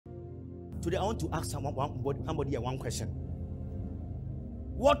Today I want to ask somebody one question.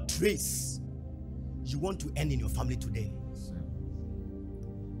 What trace you want to end in your family today?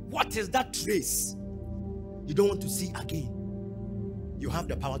 What is that trace you don't want to see again? You have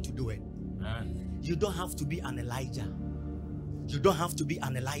the power to do it. You don't have to be an Elijah. You don't have to be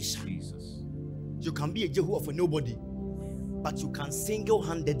an Elisha. Jesus. You can be a Jehovah for nobody, but you can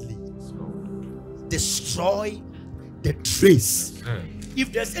single-handedly destroy the trace.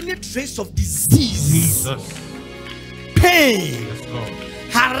 If there's any trace of disease, Jesus. pain,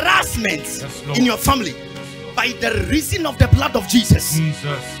 Yes, harassment in your family, by the reason of the blood of Jesus,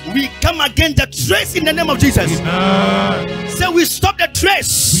 we come against the trace in the name of Jesus. So we stop the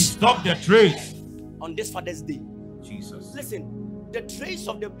trace. We stop the trace On this Father's Day. Jesus. Listen, the trace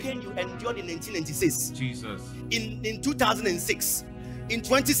of the pain you endured in 1996, Jesus. in 2006, in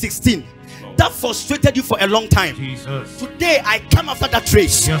 2016, that frustrated you for a long time. Jesus. Today I come after that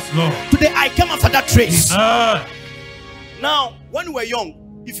trace. Yes, Lord. Today I come after that trace. Jesus. Now, when we were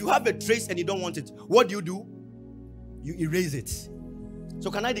young, if you have a trace and you don't want it, what do? You erase it. So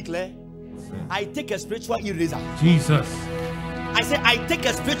can I declare? I take a spiritual eraser. Jesus. I say I take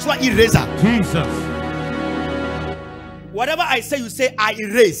a spiritual eraser. Jesus. Whatever I say, you say I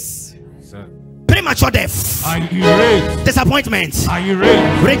erase. Sir. Premature death. I erase. Disappointment. I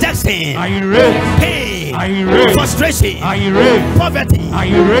erase. Rejection. I erase. Pain. I erase. Frustration. I erase. Poverty. I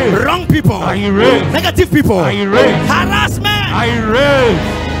erase. Wrong people. I erase. Negative people. I erase. Harassment. I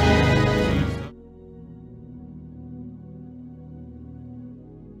erase.